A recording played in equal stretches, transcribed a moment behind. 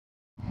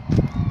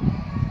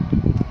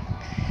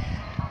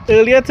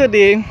earlier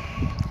today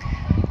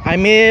I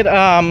made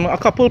a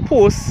couple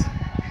posts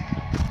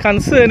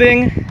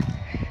concerning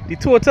the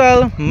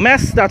total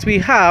mess that we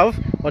have,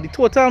 or the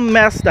total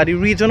mess that the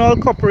regional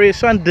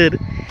corporation did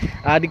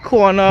at the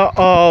corner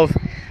of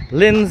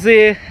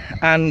Lindsay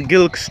and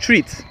Gilkes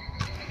Street.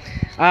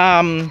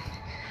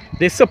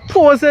 They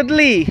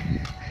supposedly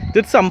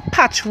did some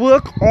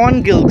patchwork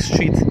on Gilkes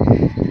Street,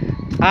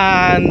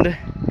 and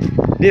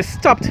they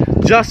stopped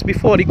just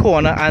before the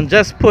corner and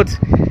just put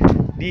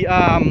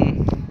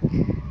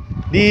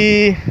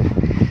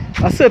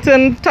a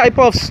certain type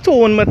of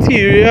stone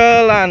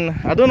material, and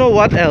I don't know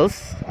what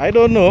else. I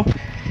don't know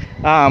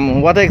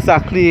what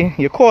exactly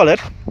you call it,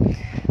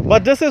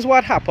 but this is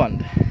what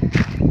happened.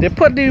 They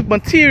put the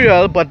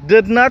material but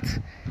did not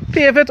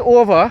pave it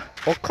over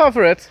or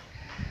cover it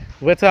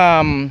with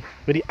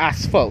the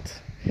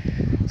asphalt.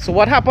 So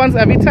what happens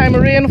every time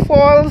rain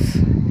falls?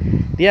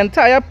 The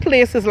entire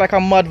place is like a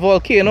mud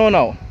volcano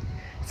now.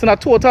 It's in a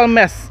total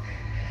mess.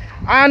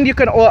 And you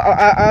can,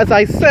 as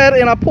I said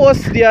in a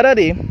post the other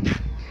day,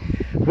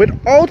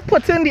 without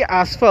putting the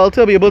asphalt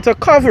to be able to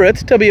cover it,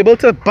 to be able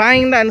to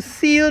bind and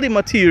seal the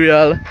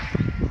material,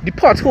 the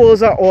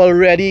potholes are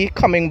already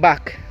coming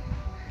back.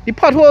 The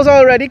potholes are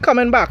already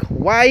coming back.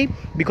 Why?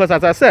 Because,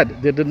 as I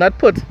said, they did not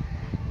put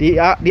the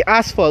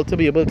asphalt to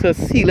be able to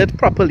seal it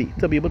properly,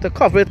 to be able to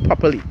cover it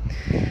properly.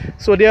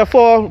 So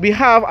therefore we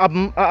have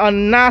a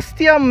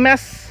nastier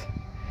mess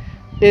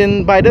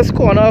by this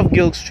corner of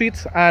Gilkes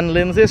Street and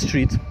Lindsay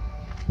Street,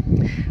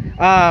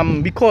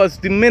 because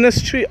the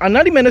ministry, and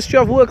not the Ministry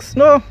of Works,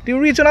 no, the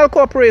regional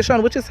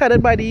corporation, which is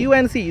headed by the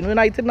UNC,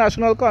 United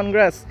National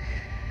Congress,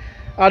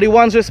 are the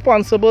ones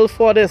responsible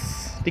for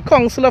this. The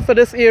councillor for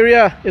this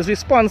area is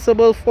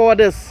responsible for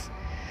this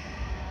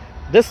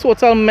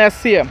total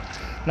mess here.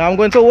 Now I'm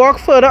going to walk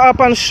further up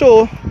and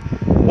show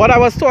what I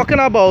was talking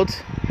about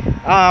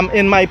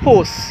in my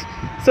post.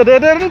 So they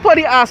didn't put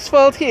the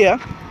asphalt here.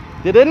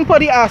 They didn't put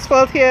the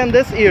asphalt here in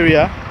this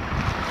area,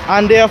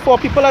 and therefore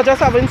people are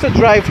just having to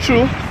drive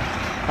through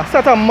a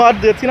set of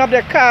mud, dirtying up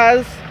their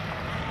cars.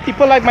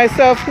 People like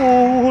myself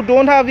who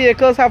don't have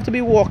vehicles have to be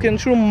walking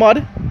through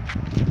mud,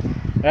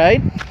 right?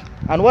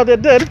 And what they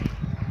did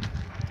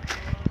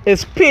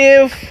is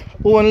pave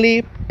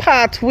only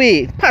patches,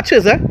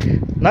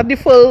 not the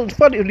full.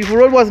 The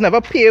road was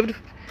never paved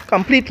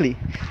completely.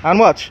 And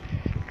watch,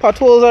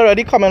 potholes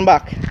already coming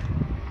back,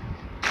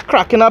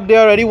 cracking up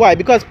there already. Why?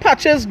 Because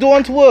patches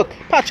don't work.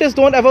 Patches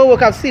don't ever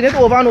work. I've seen it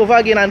over and over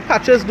again, and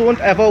patches don't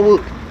ever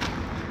work.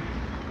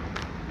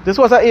 This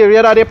was an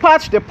area that they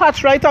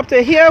patched right up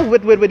to here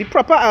with the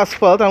proper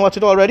asphalt, and watch,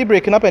 it already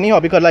breaking up anyhow,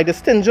 because like they're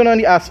stinging on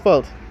the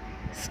asphalt.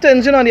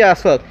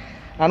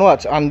 And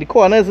watch, and the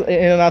corner is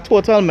in a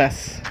total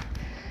mess.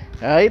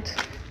 Right?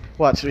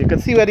 Watch, you can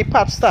see where the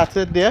patch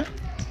started there.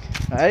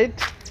 Right?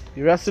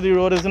 The rest of the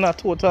road is in a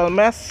total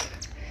mess.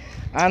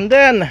 And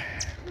then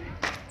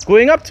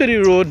going up to the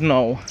road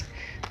now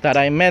that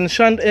I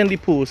mentioned in the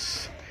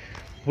post,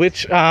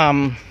 which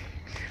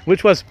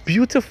was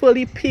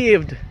beautifully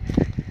paved,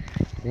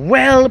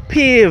 well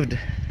paved,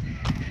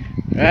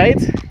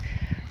 right?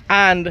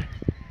 And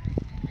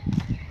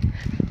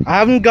I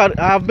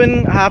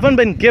haven't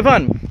been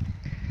given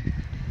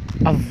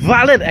a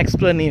valid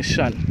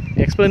explanation.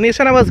 The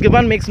explanation I was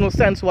given makes no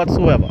sense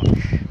whatsoever.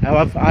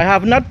 I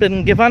have not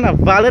been given a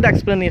valid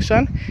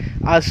explanation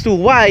as to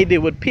why they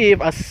would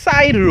pave a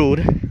side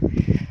road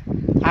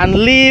and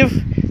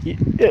leave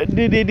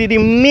the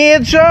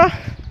major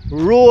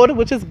road,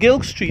 which is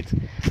Gilkes Street,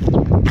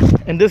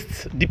 in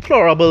this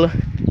deplorable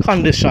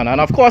condition. And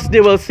of course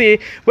they will say,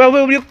 well,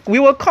 we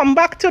will come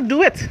back to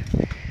do it.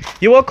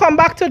 You will come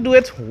back to do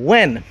it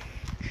when?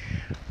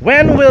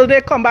 When will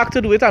they come back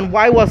to do it, and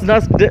why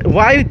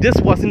this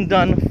wasn't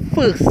done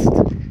first?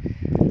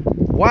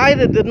 Why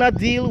they did not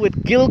deal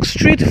with Gilkes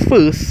Street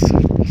first,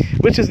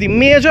 which is the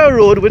major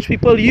road which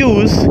people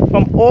use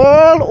from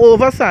all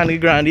over Sangre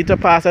Grande to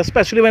pass,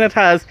 especially when it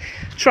has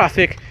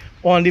traffic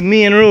on the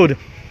main road.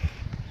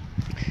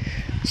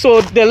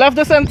 So they left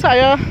this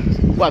entire,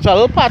 watch, a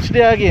little patch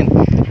there again.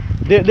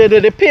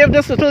 They paved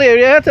this little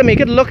area to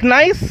make it look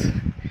nice,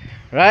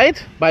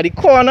 right, by the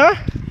corner.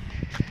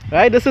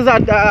 Right, this is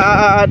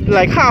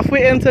like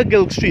halfway into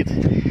Gilkes Street.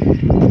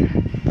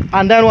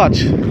 And then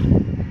watch,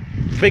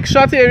 big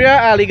shot area,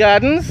 alley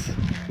gardens,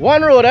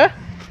 one road,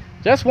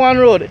 just one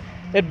road.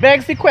 It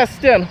begs the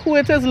question, who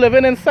it is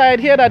living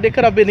inside here that they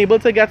could have been able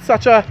to get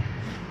such a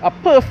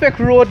perfect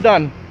road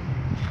done.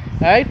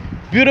 Right,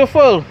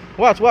 beautiful.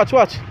 Watch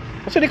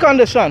the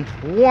condition,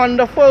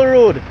 wonderful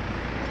road,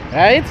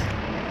 right?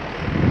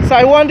 So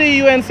I want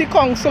the UNC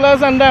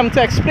councillors and them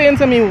to explain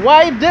to me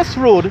why this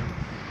road,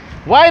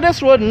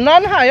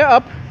 none higher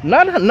up,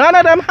 none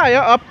of them higher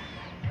up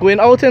going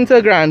out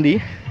into Grande,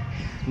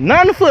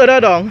 none further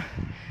down,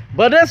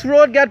 but this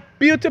road got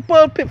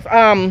beautiful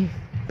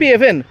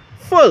paving,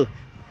 full,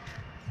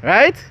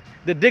 right?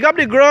 They dig up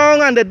the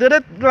ground and they did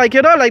it like,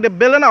 like they're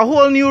building a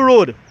whole new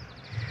road.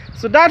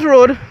 So that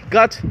road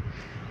got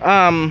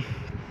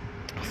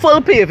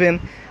full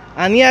paving,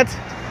 and yet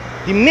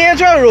the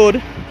major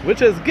road,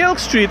 which is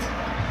Gilkes Street,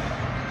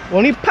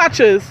 only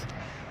patches,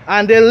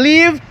 and they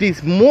leave the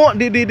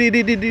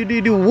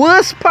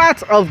worst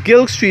part of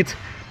Gilkes Street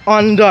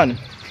undone.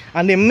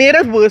 And they made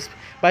it worse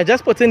by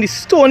just putting the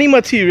stony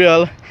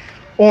material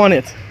on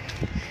it.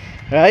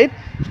 Right?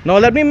 Now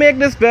let me make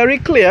this very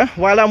clear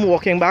while I'm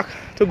walking back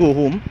to go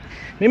home.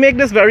 Let me make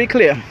this very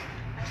clear.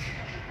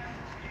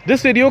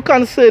 This video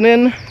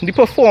concerning the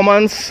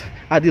performance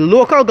at the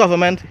local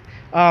government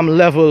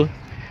level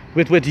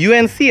with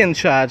UNC in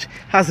charge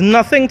has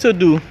nothing to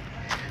do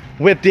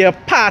with their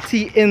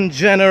party in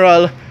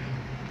general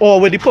or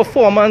with the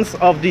performance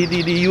of the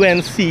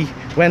UNC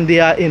when they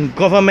are in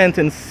government,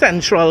 in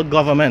central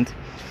government.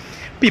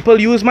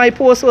 People use my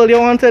post earlier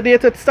on today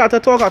to start to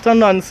talk utter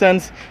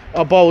nonsense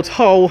about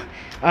how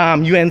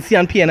UNC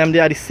and PNM, they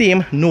are the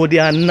same. No, they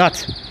are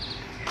not.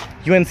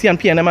 UNC and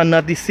PNM are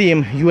not the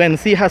same. UNC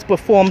has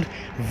performed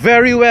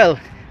very well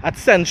at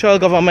central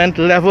government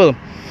level.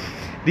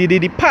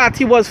 The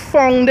party was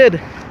founded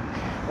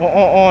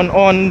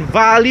on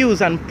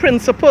values and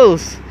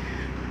principles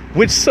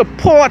which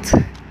support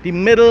the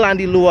middle and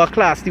the lower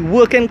class, the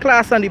working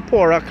class and the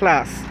poorer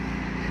class.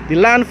 The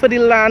land for the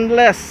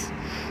landless,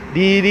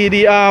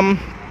 the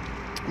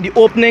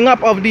opening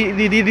up of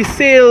the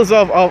sales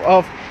of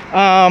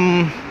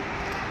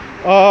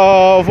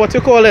what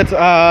you call it,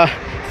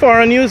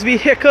 foreign use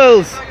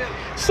vehicles.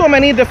 So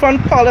many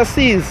different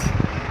policies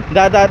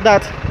that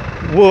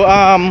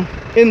were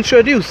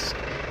introduced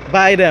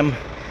by them.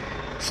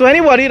 So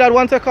anybody that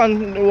want to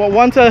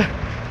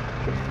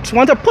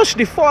push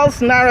the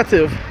false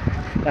narrative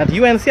that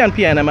UNC and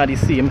PNM are the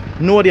same,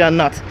 no, they are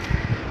not.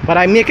 But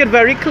I make it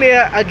very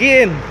clear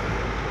again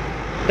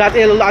that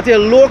at a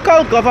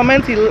local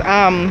government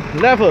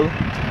level,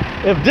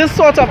 if this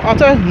sort of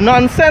utter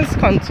nonsense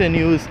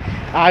continues,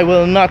 I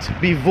will not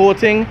be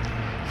voting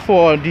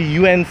for the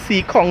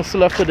UNC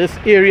councillor for this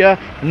area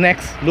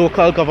next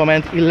local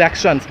government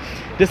elections.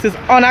 This is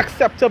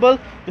unacceptable.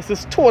 This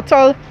is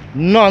total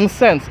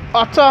nonsense,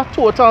 utter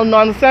total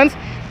nonsense,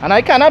 and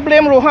I cannot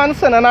blame Rohan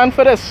Sinanan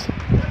for this,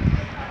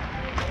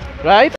 right?